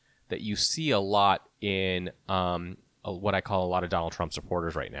entitlement that you see a lot in what I call a lot of Donald Trump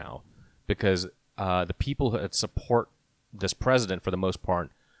supporters right now, because the people that support this president for the most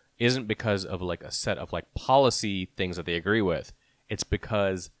part isn't because of like a set of like policy things that they agree with. It's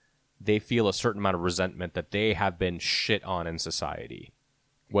because they feel a certain amount of resentment that they have been shit on in society,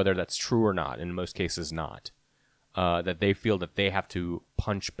 whether that's true or not. In most cases, not. That they feel that they have to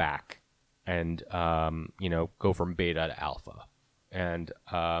punch back and go from beta to alpha. And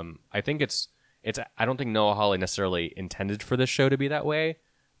I think it's I don't think Noah Hawley necessarily intended for this show to be that way,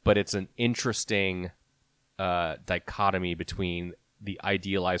 but it's an interesting dichotomy between the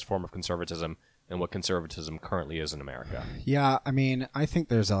idealized form of conservatism and what conservatism currently is in America. Yeah, I mean, I think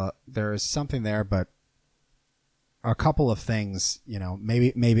there is something there, but a couple of things,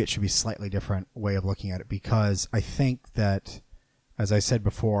 maybe it should be a slightly different way of looking at it, because I think that, as I said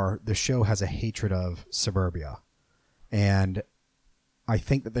before, the show has a hatred of suburbia. And I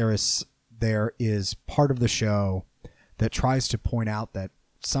think that there is part of the show that tries to point out that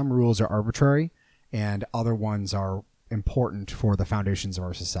some rules are arbitrary and other ones are important for the foundations of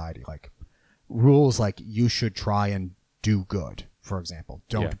our society. Like rules like you should try and do good, for example.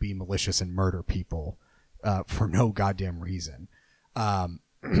 Don't be malicious and murder people for no goddamn reason.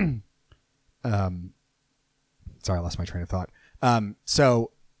 Sorry, I lost my train of thought.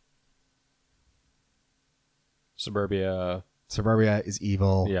 So Suburbia is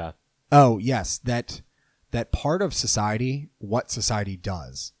evil. Yeah. Oh, yes. That part of society, what society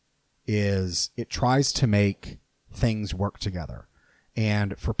does is it tries to make things work together.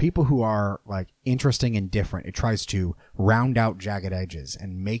 And for people who are like interesting and different, it tries to round out jagged edges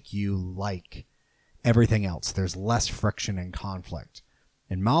and make you like everything else. There's less friction and conflict.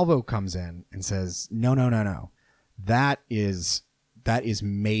 And Malvo comes in and says, no. That is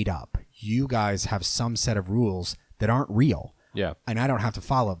made up. You guys have some set of rules that aren't real. Yeah. And I don't have to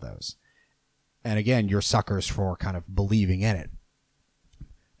follow those. And again, you're suckers for kind of believing in it.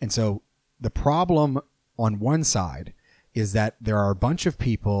 And so the problem on one side is that there are a bunch of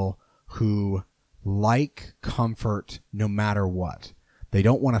people who like comfort no matter what. They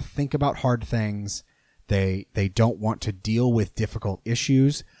don't want to think about hard things. They don't want to deal with difficult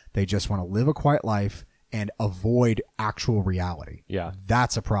issues. They just want to live a quiet life and avoid actual reality. Yeah.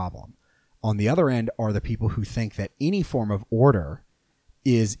 That's a problem. On the other end are the people who think that any form of order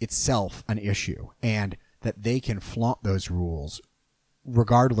is itself an issue and that they can flaunt those rules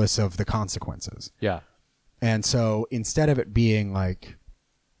regardless of the consequences. Yeah. And so instead of it being like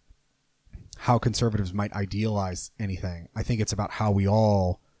how conservatives might idealize anything, I think it's about how we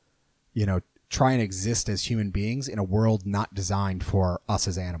all, try and exist as human beings in a world not designed for us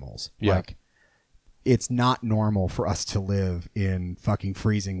as animals. Yeah. Like, it's not normal for us to live in fucking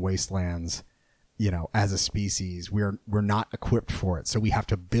freezing wastelands, as a species. We're not equipped for it. So we have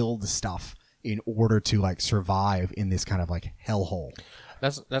to build stuff in order to like survive in this kind of like hellhole.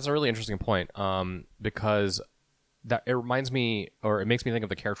 That's a really interesting point, because that it reminds me, or it makes me think of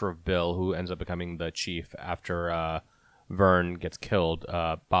the character of Bill, who ends up becoming the chief after Vern gets killed.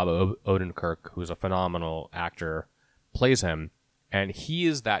 Bob Odenkirk, who's a phenomenal actor, plays him, and he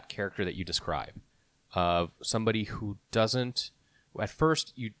is that character that you describe, of somebody who doesn't. At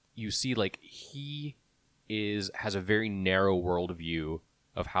first, you see like he has a very narrow worldview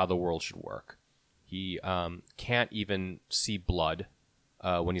of how the world should work. He can't even see blood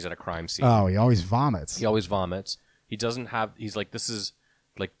when he's at a crime scene. Oh, he always vomits. He doesn't have. He's like, this is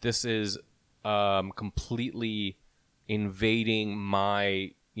completely invading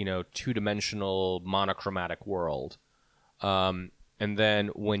my two-dimensional monochromatic world. And then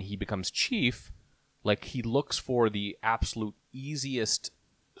when he becomes chief, like he looks for the absolute easiest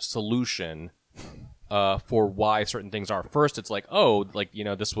solution for why certain things are. First, it's like,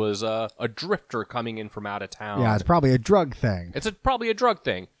 this was a drifter coming in from out of town. Yeah, it's probably a drug thing. Probably a drug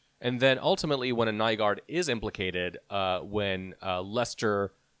thing. And then ultimately, when a Nygaard is implicated, when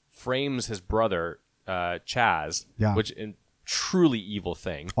Lester frames his brother, Chaz, which is a truly evil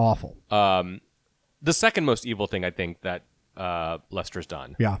thing. Awful. The second most evil thing, I think, that Lester's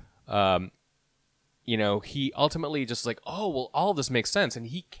done. Yeah. He ultimately just like, oh, well, all of this makes sense. And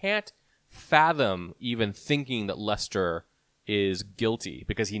he can't fathom even thinking that Lester is guilty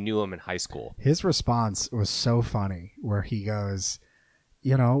because he knew him in high school. His response was so funny where he goes,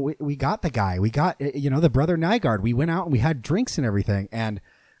 we got the guy. We got, the brother Nygaard. We went out and we had drinks and everything. And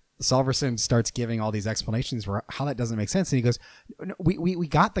Salverson starts giving all these explanations for how that doesn't make sense. And he goes, no, we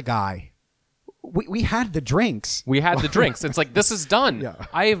got the guy. We had the drinks. We had the drinks. It's like, this is done. Yeah.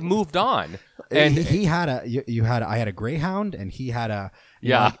 I have moved on. And he had I had a Greyhound, and he had a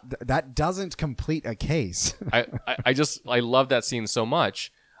Yeah. that doesn't complete a case. I love that scene so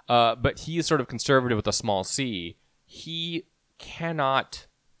much. But he is sort of conservative with a small c. He cannot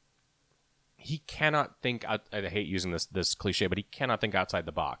think out. I hate using this cliche, but he cannot think outside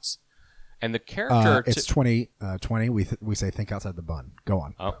the box. And the character, it's 2020. We say think outside the bun. Go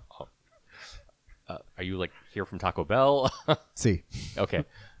on. Are you like here from Taco Bell? See, okay,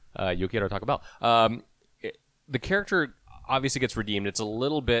 yo quiero Taco Bell. The character obviously gets redeemed. It's a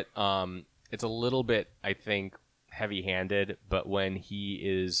little bit, I think, heavy-handed. But when he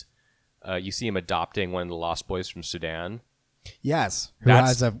is, you see him adopting one of the Lost Boys from Sudan. yes, who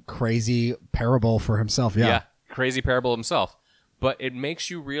has a crazy parable for himself. Yeah, crazy parable himself. But it makes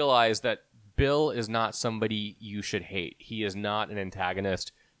you realize that Bill is not somebody you should hate. He is not an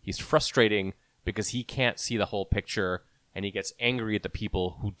antagonist. He's frustrating because he can't see the whole picture, and he gets angry at the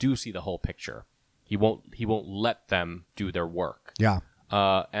people who do see the whole picture. He won't let them do their work. Yeah.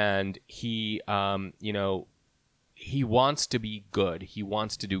 And he, he wants to be good. He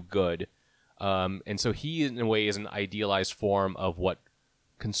wants to do good. And so he, in a way, is an idealized form of what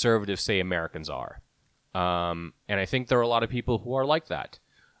conservatives say Americans are. And I think there are a lot of people who are like that.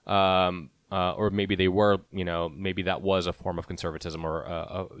 Or maybe they were, maybe that was a form of conservatism,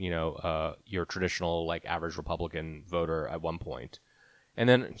 or, your traditional, like, average Republican voter at one point. And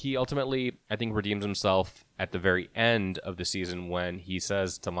then he ultimately, I think, redeems himself at the very end of the season when he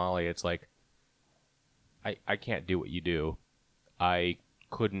says to Molly, it's like, I can't do what you do. I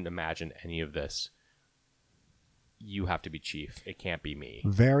couldn't imagine any of this. You have to be chief. It can't be me.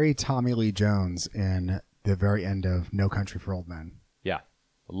 Very Tommy Lee Jones in the very end of No Country for Old Men. Yeah.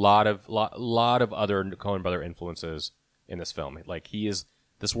 A lot of other Coen brother influences in this film. Like,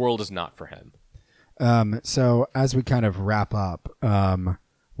 this world is not for him. So as we kind of wrap up,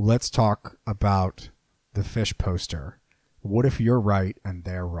 let's talk about the fish poster. What if you're right and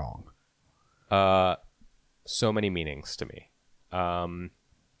they're wrong? So many meanings to me.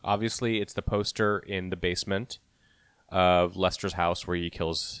 Obviously, it's the poster in the basement of Lester's house where he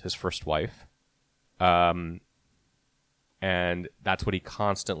kills his first wife. And that's what he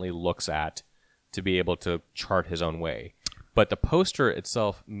constantly looks at to be able to chart his own way. But the poster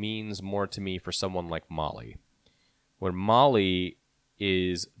itself means more to me for someone like Molly. Where Molly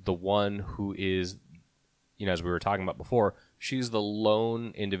is the one who is, as we were talking about before, she's the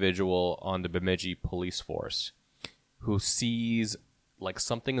lone individual on the Bemidji police force who sees like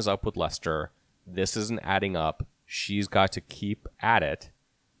something is up with Lester. This isn't adding up. She's got to keep at it.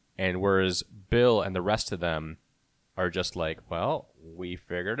 And whereas Bill and the rest of them are just like, well, we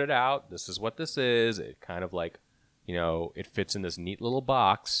figured it out. This is what this is. It kind of like, it fits in this neat little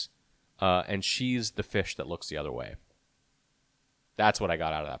box. And she's the fish that looks the other way. That's what I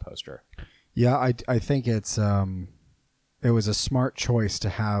got out of that poster. Yeah, I think it was a smart choice to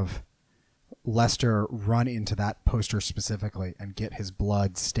have Lester run into that poster specifically and get his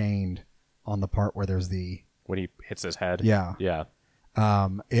blood stained on the part where there's when he hits his head. Yeah. Yeah.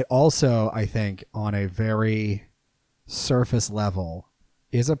 It also, I think, on a very surface level,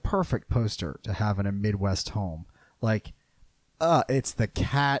 is a perfect poster to have in a Midwest home. Like, it's the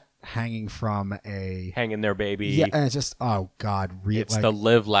cat hanging from hanging their baby. Yeah, and it's just, oh God, it's like, the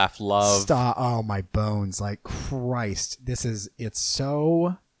live, laugh, love. Stop! Oh my bones! Like Christ, it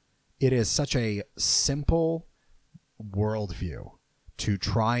is such a simple worldview to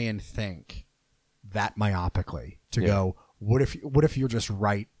try and think that myopically. To go, what if you're just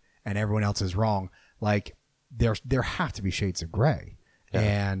right and everyone else is wrong? Like there have to be shades of gray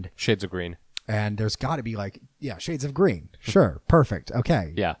and shades of green. And there's got to be shades of green. Sure. Perfect.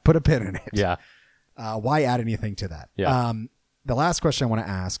 Okay. Yeah. Put a pin in it. Yeah. Why add anything to that? Yeah. The last question I want to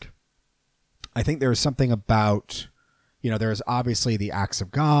ask, I think there's something about, there's obviously the acts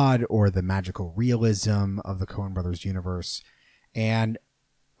of God or the magical realism of the Coen Brothers universe. And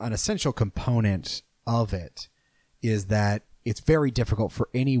an essential component of it is that it's very difficult for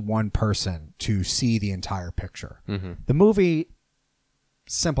any one person to see the entire picture. Mm-hmm. The movie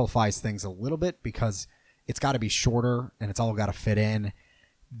simplifies things a little bit because it's got to be shorter and it's all got to fit in.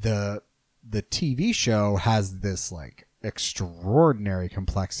 The TV show has this like extraordinary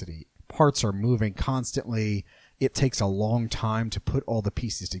complexity. Parts are moving constantly. It takes a long time to put all the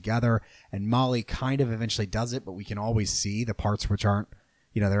pieces together, and Molly kind of eventually does it, but we can always see the parts which aren't,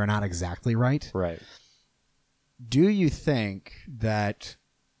 they're not exactly right. Right. Do you think that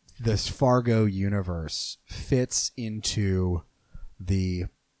this Fargo universe fits into the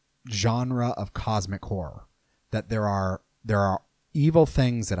genre of cosmic horror? That there are evil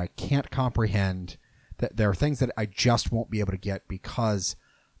things that I can't comprehend, that there are things that I just won't be able to get because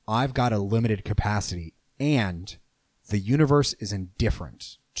I've got a limited capacity, and the universe is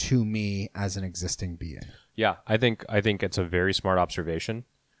indifferent to me as an existing being. Yeah, I think it's a very smart observation.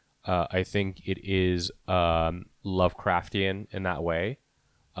 I think it is Lovecraftian in that way.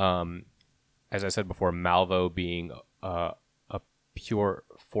 As I said before, Malvo being a pure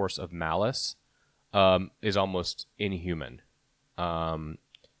force of malice is almost inhuman.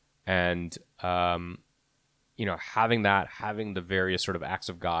 Having the various sort of acts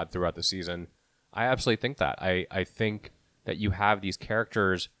of God throughout the season, I absolutely think that. I think that you have these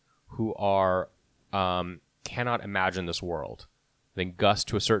characters who are cannot imagine this world. I think Gus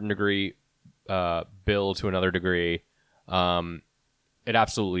to a certain degree, Bill to another degree. It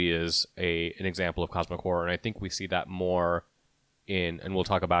absolutely is an example of cosmic horror, and I think we see that more and we'll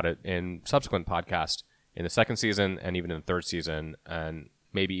talk about it in subsequent podcasts, in the second season and even in the third season, and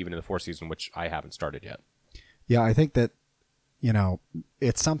maybe even in the fourth season, which I haven't started yet. Yeah, I think that,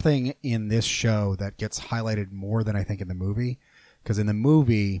 it's something in this show that gets highlighted more than I think in the movie, because in the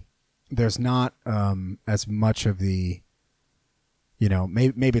movie, there's not as much of the,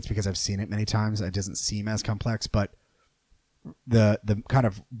 maybe it's because I've seen it many times, it doesn't seem as complex, but the kind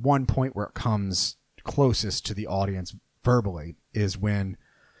of one point where it comes closest to the audience verbally is when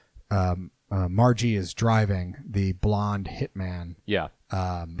Margie is driving the blonde hitman. Yeah.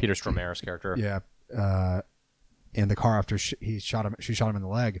 Peter Stormare's character. Yeah. In the car after she shot him in the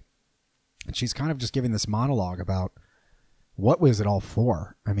leg. And she's kind of just giving this monologue about what was it all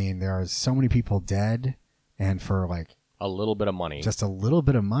for? I mean, there are so many people dead, and for like a little bit of money. Just a little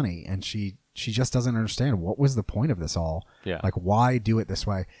bit of money. And she just doesn't understand what was the point of this all. Yeah. Like, why do it this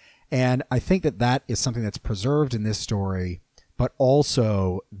way? And I think that is something that's preserved in this story, but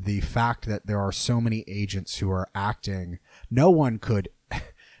also the fact that there are so many agents who are acting. No one could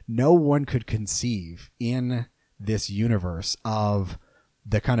conceive in this universe of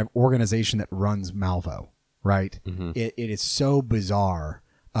the kind of organization that runs Malvo, right? Mm-hmm. It is so bizarre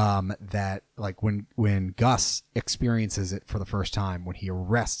that like when Gus experiences it for the first time, when he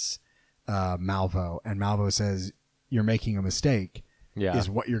arrests Malvo, and Malvo says, "You're making a mistake," is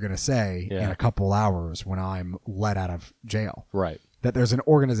what you're going to say in a couple hours when I'm let out of jail. Right. That there's an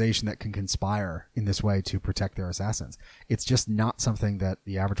organization that can conspire in this way to protect their assassins. It's just not something that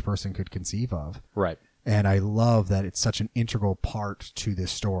the average person could conceive of. Right. And I love that it's such an integral part to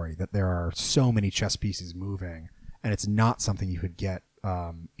this story, that there are so many chess pieces moving, and it's not something you could get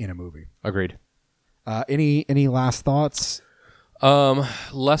in a movie. Agreed. Any last thoughts?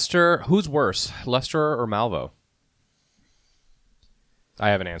 Lester, who's worse, Lester or Malvo? I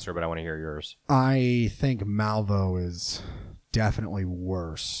have an answer, but I want to hear yours. I think Malvo is definitely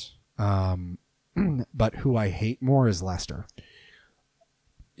worse. But who I hate more is Lester.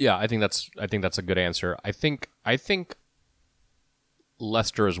 Yeah, I think that's a good answer. I think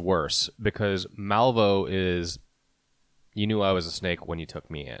Lester is worse because Malvo is, you knew I was a snake when you took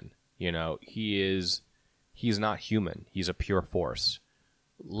me in. He's not human. He's a pure force.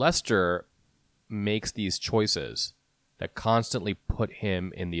 Lester makes these choices that constantly put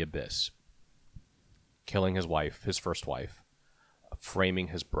him in the abyss. Killing his wife, his first wife, framing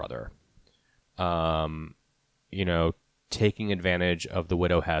his brother, taking advantage of the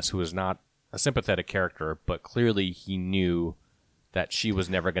widow Hess, who is not a sympathetic character, but clearly he knew that she was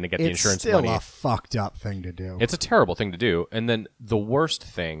never going to get the insurance money. It's still a fucked up thing to do. It's a terrible thing to do. And then the worst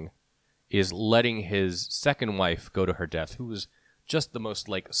thing is letting his second wife go to her death, who was just the most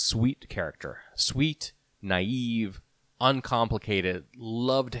sweet character. Sweet, naive, uncomplicated,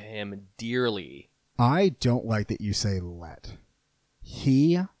 loved him dearly. I don't like that you say let.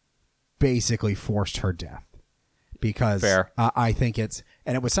 He basically forced her death. Because I think and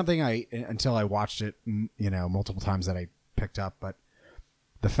it was something until I watched it, multiple times that I picked up, but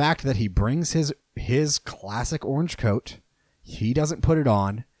the fact that he brings his classic orange coat, he doesn't put it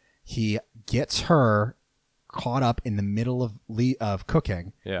on, he gets her caught up in the middle of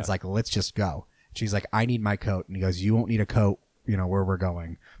cooking. Yeah. It's like, let's just go. She's like, I need my coat. And he goes, you won't need a coat, where we're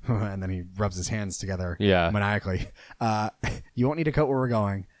going. And then he rubs his hands together maniacally. You won't need a coat where we're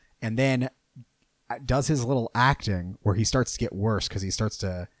going. And then does his little acting where he starts to get worse because he starts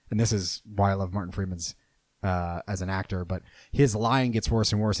to, and this is why I love Martin Freeman's as an actor, but his lying gets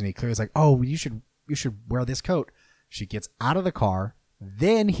worse and worse, and he clearly is like, oh, you should wear this coat. She gets out of the car.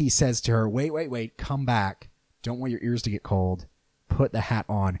 Then he says to her, wait, come back. Don't want your ears to get cold. Put the hat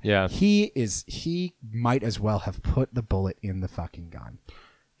on. Yeah. He might as well have put the bullet in the fucking gun.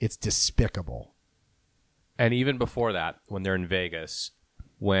 It's despicable. And even before that, when they're in Vegas,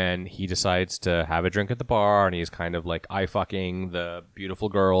 when he decides to have a drink at the bar and he's kind of eye fucking the beautiful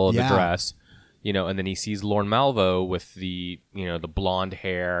girl in the dress, and then he sees Lorne Malvo with the blonde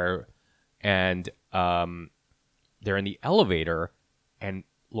hair, and they're in the elevator, and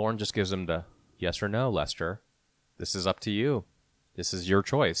Lorne just gives him the yes or no, Lester. This is up to you. This is your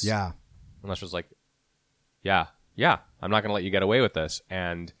choice. Yeah. And Lester's like, yeah, I'm not going to let you get away with this.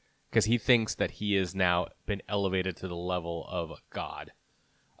 And because he thinks that he has now been elevated to the level of a god.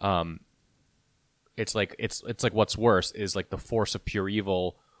 It's like what's worse is like the force of pure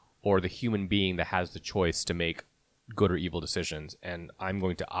evil, or the human being that has the choice to make good or evil decisions. And I'm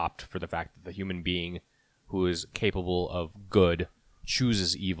going to opt for the fact that the human being who is capable of good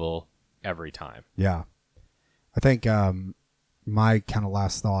chooses evil every time. Yeah. I think my kind of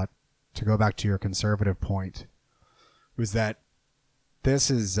last thought, to go back to your conservative point, was that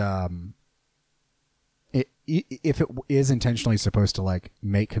this is if it is intentionally supposed to like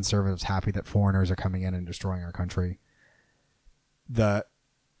make conservatives happy that foreigners are coming in and destroying our country, the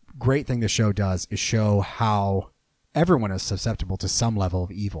great thing the show does is show how everyone is susceptible to some level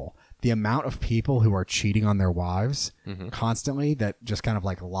of evil. The amount of people who are cheating on their wives constantly, that just kind of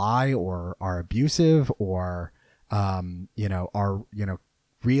like lie or are abusive or are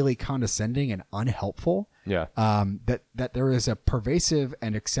really condescending and unhelpful. Yeah. That there is a pervasive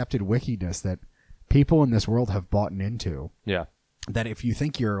and accepted wickedness that people in this world have bought into. Yeah. That if you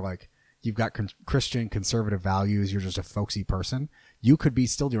think you're like, you've got Christian conservative values, you're just a folksy person, you could be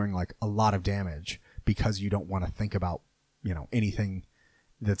still doing like a lot of damage because you don't want to think about, anything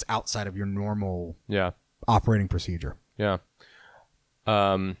that's outside of your normal operating procedure. Yeah.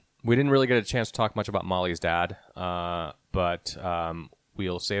 We didn't really get a chance to talk much about Molly's dad, but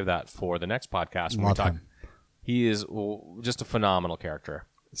we'll save that for the next podcast when we talk. He is just a phenomenal character.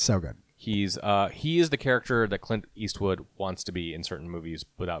 So good. He is the character that Clint Eastwood wants to be in certain movies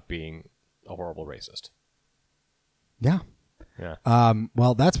without being a horrible racist. Yeah. Yeah.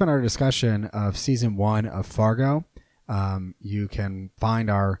 Well, that's been our discussion of season 1 of Fargo. You can find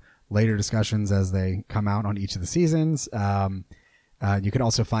our later discussions as they come out on each of the seasons. You can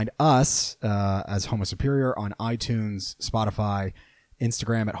also find us as Homo Superior on iTunes, Spotify,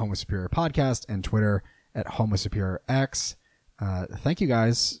 Instagram at Homo Superior Podcast, and Twitter at Homo Superior X. Thank you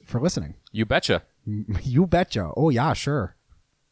guys for listening. You betcha. You betcha. Oh, yeah, sure.